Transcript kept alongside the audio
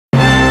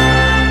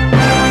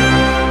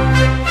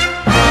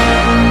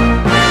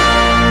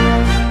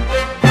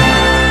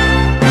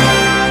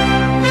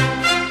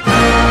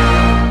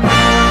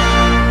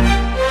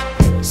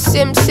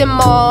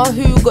Simma,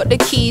 who got the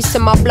keys to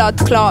my blood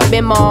clot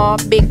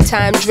Bimmer? Big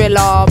time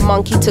driller,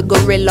 monkey to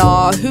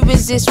gorilla. Who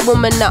is this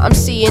woman that I'm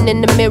seeing in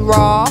the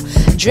mirror?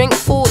 Drink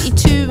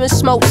 42 and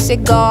smoke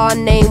cigar.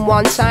 Name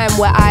one time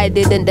where I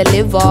didn't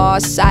deliver.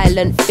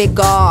 Silent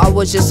figure, I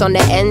was just on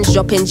the ends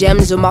dropping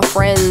gems with my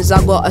friends.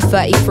 I got a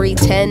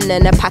 3310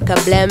 and a pack of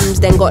blems.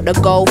 Then got the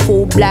gold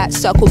full black,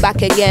 circle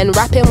back again.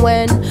 Rapping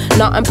when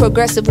nothing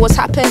progressive was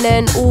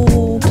happening.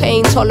 Ooh,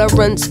 pain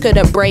tolerance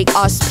couldn't break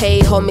us.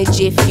 Pay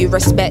homage if you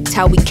respect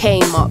how we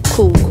came up.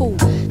 Cool, cool.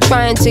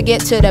 Trying to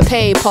get to the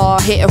paper,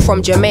 hitting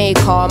from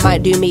Jamaica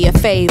might do me a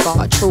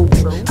favor. True.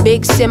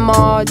 Big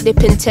Simma,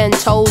 dipping 10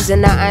 toes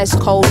in the ice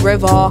cold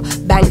river.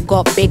 Bank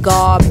got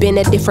bigger, been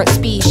a different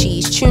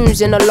species.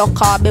 Tunes in the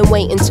locker, been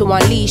waiting to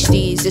unleash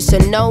these. It's a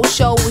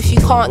no-show if you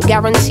can't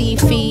guarantee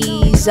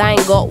fees. I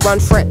ain't got one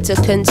threat to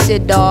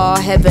consider.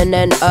 Heaven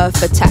and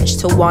earth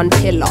attached to one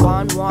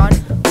pillar.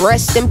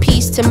 Rest in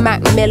peace to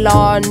Mac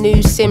Miller.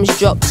 New Simz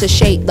dropped to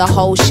shake the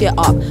whole shit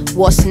up.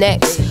 What's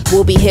next?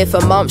 We'll be here for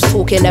months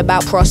talking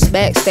about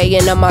prospects.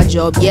 Staying on my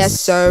job, yes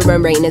sir.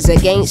 And rain is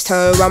against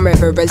her. I'm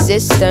river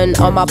resistant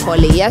on my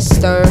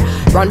polyester.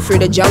 Run through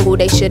the jungle,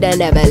 they shoulda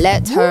never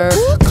let her.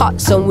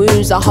 Cuts and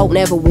wounds I hope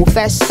never will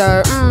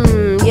fester.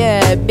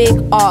 Yeah, big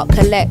art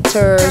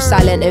collector,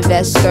 silent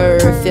investor,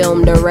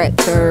 film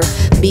director.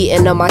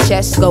 Beating on my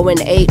chest, going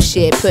ape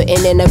shit,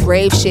 putting in a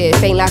grave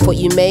shit. Ain't like what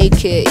you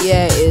make it,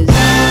 yeah it is.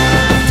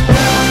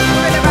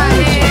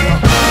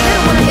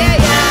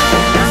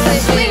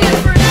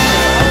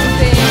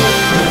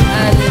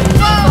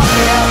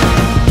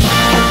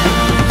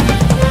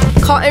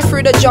 Cutting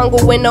through the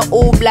jungle in an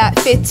all black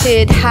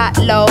fitted hat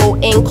low,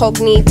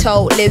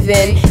 incognito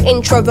living.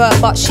 Introvert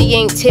but she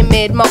ain't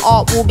timid. My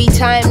art will be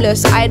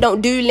timeless, I don't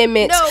do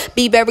limits.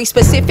 Be very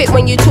specific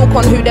when you talk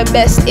on who the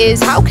best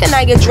is. How can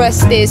I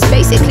address this?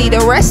 Basically the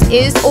rest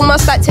is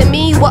almost like to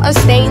me what a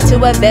stain to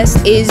a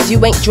vest is.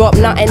 You ain't dropped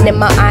nothing in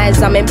my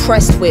eyes I'm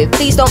impressed with.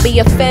 Please don't be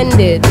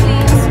offended,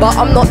 but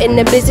I'm not in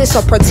the business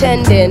of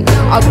pretending.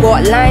 I've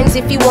got lines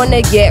if you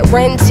wanna get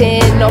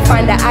renting, or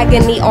find the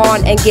agony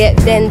on and get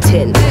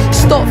venting.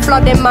 Stop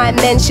flooding my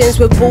mentions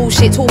with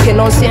bullshit, talking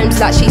on Simz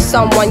like she's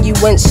someone you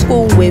went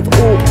school with.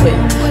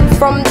 Awkward.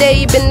 From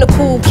day been the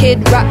cool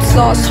kid, raps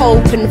lost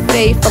hope and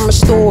faith I'm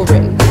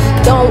restoring.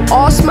 Don't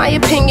ask my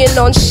opinion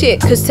on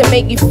shit, cause to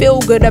make you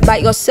feel good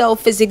about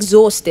yourself is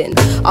exhausting.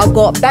 I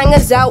got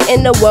bangers out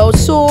in the world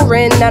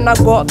soaring, and I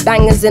got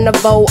bangers in the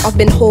vault I've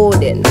been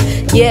hoarding.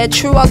 Yeah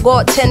true, I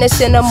got tennis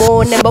in the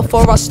morning.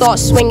 Before I start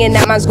swinging,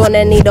 that man's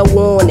gonna need a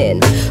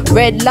warning.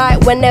 Red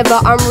light whenever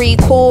I'm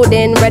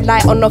recording, red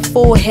light on the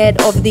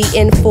forehead of the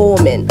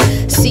informant.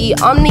 See,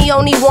 I'm the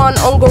only one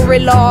on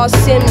gorilla.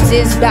 Simz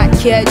is back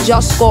here,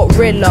 just got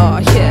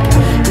rilla, yeah.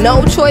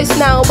 No choice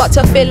now but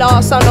to fill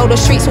us. I know the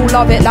streets will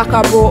love it like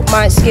I brought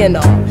my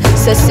skinner.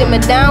 So simmer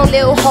down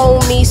little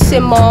homie,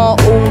 simmer. All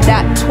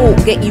that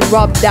talk get you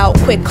rubbed out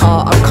quicker.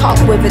 I'm cut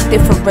with a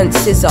different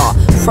scissor,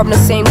 from the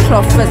same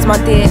cloth as my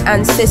dear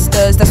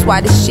ancestors. That's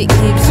why this shit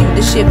gives you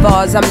the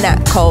shivers. I'm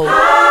that cold.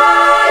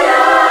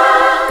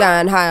 Higher.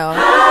 Going higher.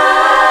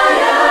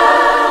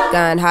 Higher.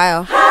 Going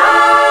higher. Higher.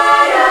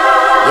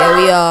 Yeah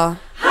we are.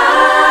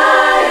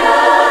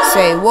 Higher.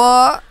 Say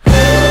what?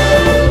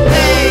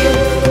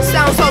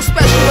 Sounds so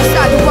special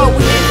inside the world we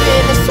live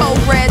in. It's so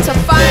rare to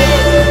find.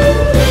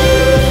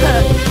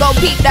 Go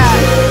peep that.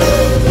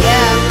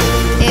 Yeah,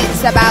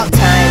 it's about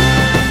time.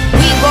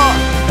 We got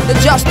the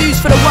just dues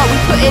for the work we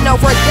put in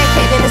over a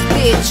decade in this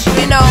bitch,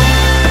 you know.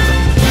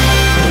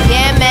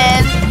 Yeah,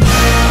 man.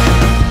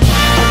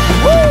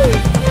 Woo!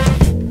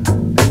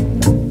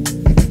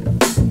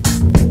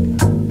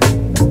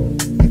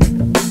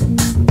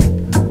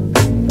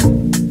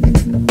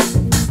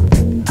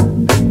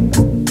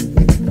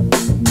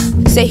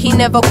 Say he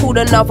never called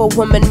another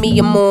woman me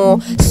or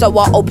more, so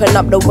I opened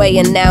up the way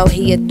and now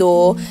he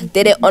adore.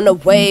 Did it on a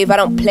wave, I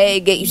don't play,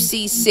 get you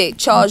seasick.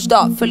 Charged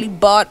up, fully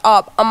barred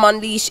up, I'm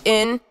unleashed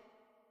in